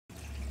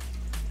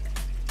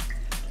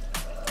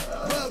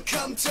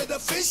Welcome to the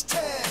fish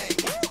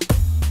tank.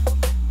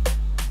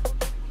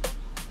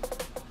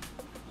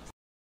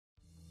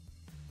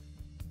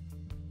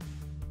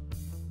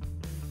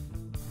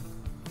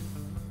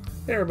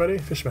 Hey everybody,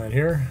 Fishman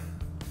here.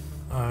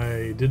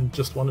 I didn't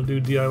just want to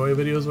do DIY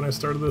videos when I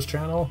started this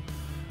channel.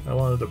 I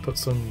wanted to put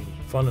some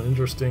fun and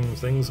interesting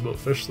things about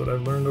fish that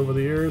I've learned over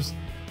the years,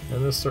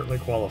 and this certainly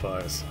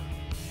qualifies.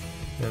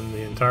 In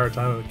the entire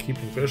time of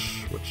keeping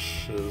fish,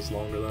 which is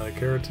longer than I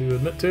care to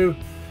admit to,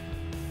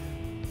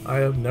 I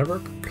have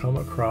never come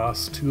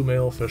across two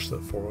male fish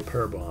that form a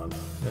pair bond.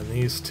 And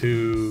these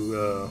two,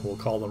 we'll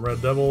call them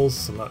red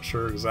devils. I'm not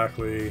sure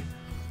exactly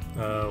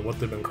what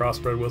they've been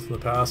crossbred with in the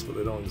past, but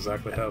they don't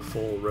exactly have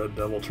full red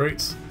devil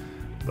traits.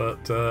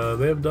 But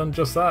they have done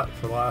just that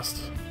for the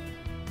last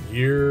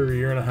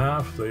year and a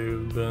half.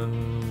 They've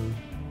been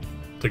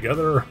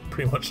together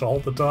pretty much all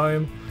the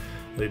time.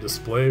 They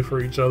display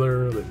for each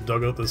other. They've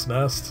dug out this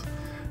nest.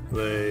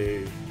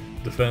 They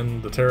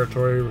defend the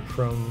territory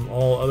from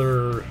all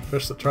other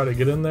fish that try to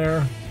get in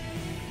there.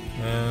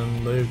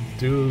 And they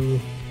do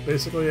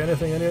basically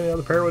anything any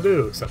other pair would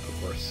do, except of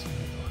course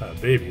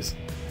have babies.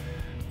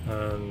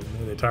 And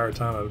the entire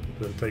time I've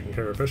been taking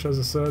care of fish, as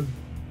I said,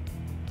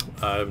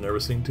 I've never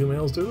seen two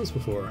males do this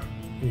before.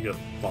 You get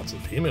lots of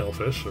female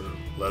fish, or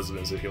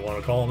lesbians if you want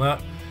to call them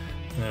that,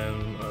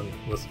 and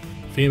with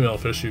female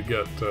fish you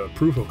get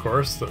proof, of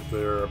course, that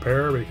they're a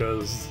pair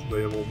because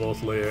they will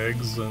both lay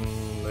eggs and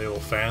they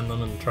will fan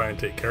them and try and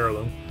take care of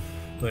them.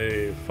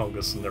 They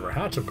fungus and never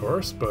hatch, of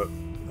course, but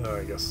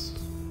I guess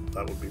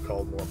that would be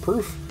called more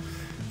proof.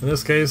 In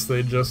this case,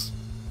 they just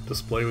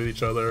display with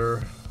each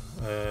other.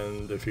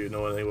 And if you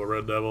know anything about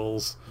red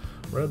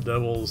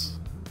devils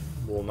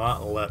will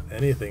not let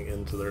anything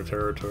into their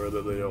territory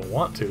that they don't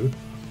want to,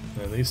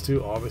 and these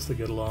two obviously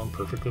get along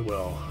perfectly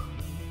well.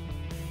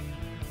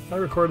 I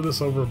recorded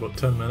this over about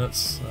 10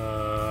 minutes.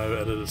 I've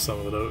edited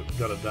some of it out,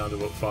 got it down to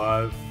about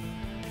 5,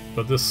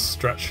 but this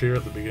stretch here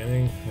at the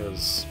beginning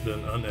has been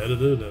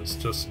unedited, and it's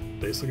just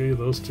basically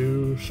those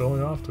two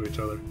showing off to each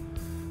other.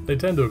 They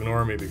tend to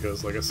ignore me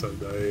because, like I said,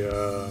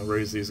 I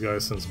raised these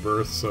guys since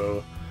birth,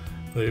 so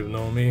they've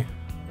known me,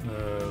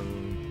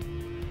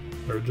 and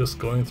they're just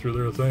going through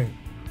their thing.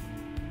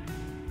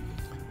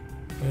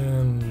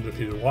 And if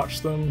you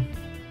watch them,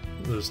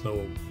 there's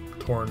no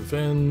torn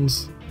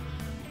fins,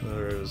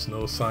 there's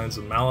no signs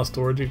of malice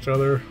towards each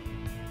other.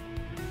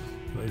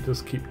 They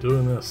just keep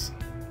doing this.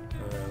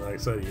 And like I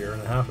said, a year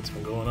and a half it's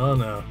been going on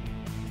now.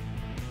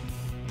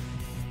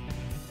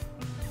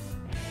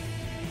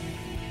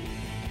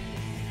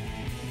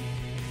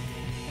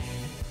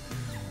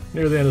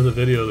 Near the end of the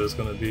video there's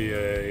going to be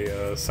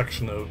a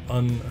section of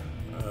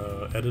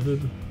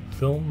unedited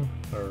film,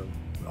 or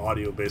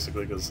audio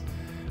basically, because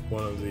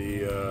one of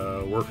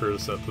the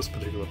workers at this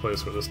particular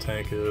place where this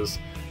tank is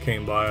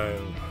came by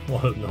and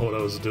wanted to know what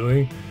I was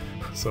doing.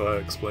 So I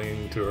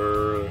explained to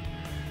her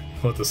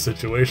what the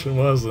situation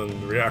was, and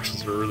the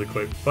reactions were really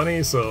quite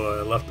funny, so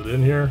I left it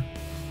in here.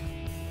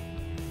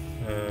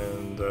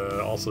 And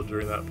also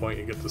during that point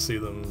you get to see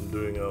them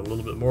doing a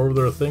little bit more of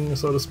their thing,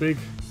 so to speak.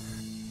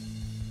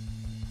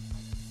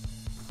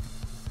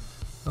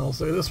 I'll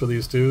say this for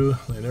these two,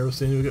 they never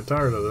seem to get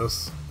tired of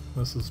this.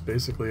 This is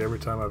basically every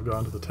time I've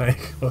gone to the tank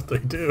what they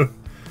do.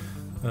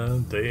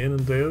 And day in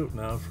and day out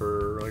now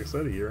for, like I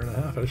said, a year and a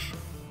half-ish.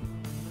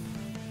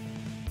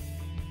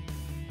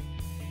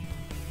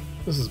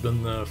 This has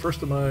been the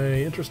first of my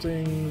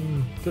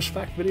interesting fish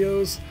fact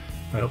videos.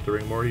 I hope to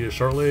bring more to you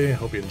shortly. I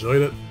hope you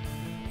enjoyed it.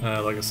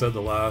 Like I said,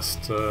 the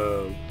last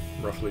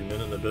roughly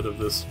minute and a bit of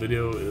this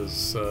video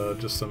is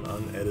just some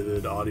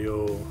unedited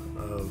audio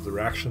of the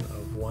reaction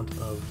of one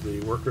of the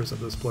workers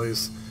at this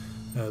place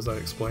as I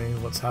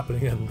explain what's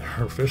happening in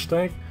their fish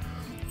tank,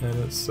 and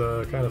it's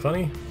kind of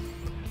funny.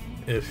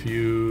 If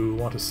you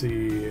want to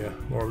see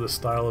more of this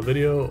style of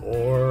video,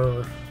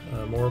 or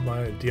more of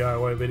my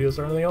DIY videos,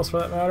 or anything else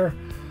for that matter,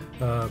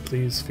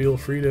 please feel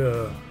free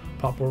to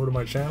pop over to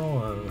my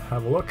channel and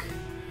have a look.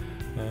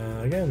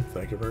 And again,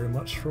 thank you very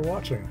much for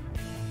watching.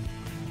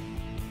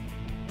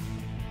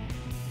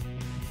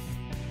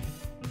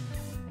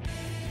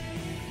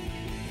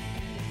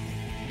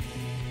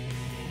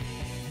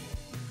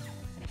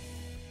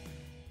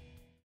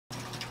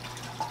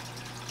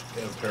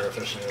 You have a pair of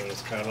fish in here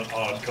that's kind of an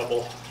odd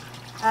couple.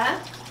 Huh?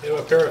 You have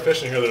a pair of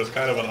fish in here that is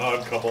kind of an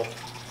odd couple.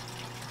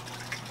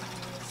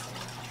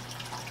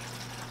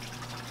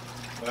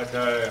 That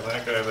guy and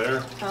that guy there.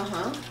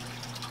 Uh-huh.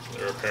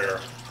 They're a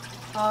pair.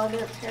 Oh,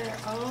 they're a pair.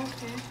 Oh,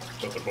 okay.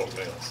 But they're both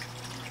males.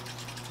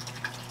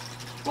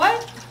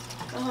 What?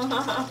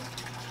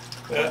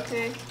 Yeah.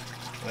 Okay.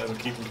 I've been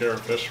keeping care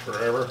of fish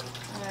forever.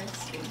 I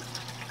see.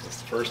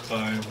 It's the first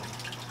time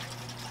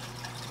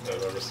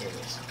I've ever seen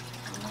this.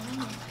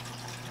 Oh.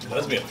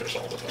 Lesbian fish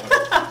all the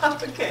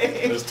time.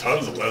 Okay. There's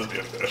tons of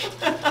lesbian fish.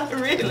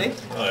 Really?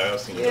 Oh, yeah,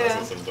 I've seen Yeah.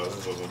 dozens and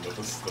dozens of them, but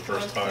this is the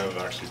first time of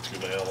actually two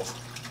males.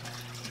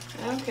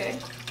 Okay.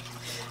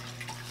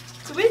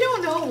 So we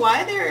don't know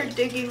why they're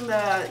digging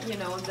the,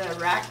 the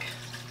rack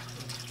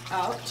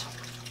out.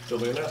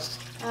 Building a nest.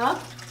 Huh?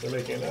 They're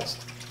making a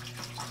nest.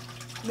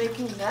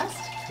 Making nest?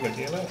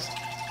 Making a nest.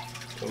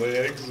 To lay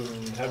eggs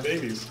and have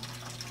babies.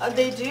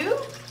 They do?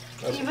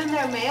 That's Even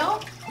their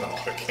male? No,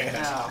 they can't.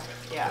 No.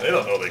 Yeah. They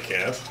don't know they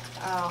can't.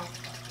 Oh.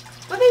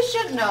 But they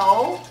should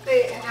know.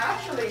 They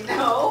naturally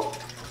know.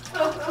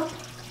 Hello?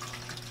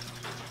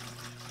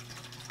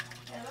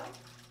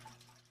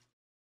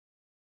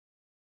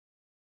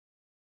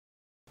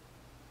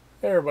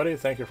 Hey everybody,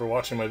 thank you for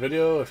watching my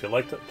video. If you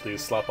liked it,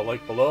 please slap a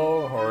like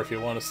below, or if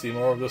you want to see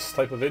more of this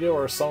type of video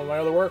or some of my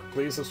other work,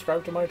 please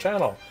subscribe to my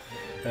channel.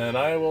 And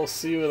I will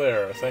see you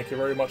there. Thank you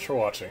very much for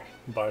watching.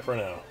 Bye for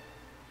now.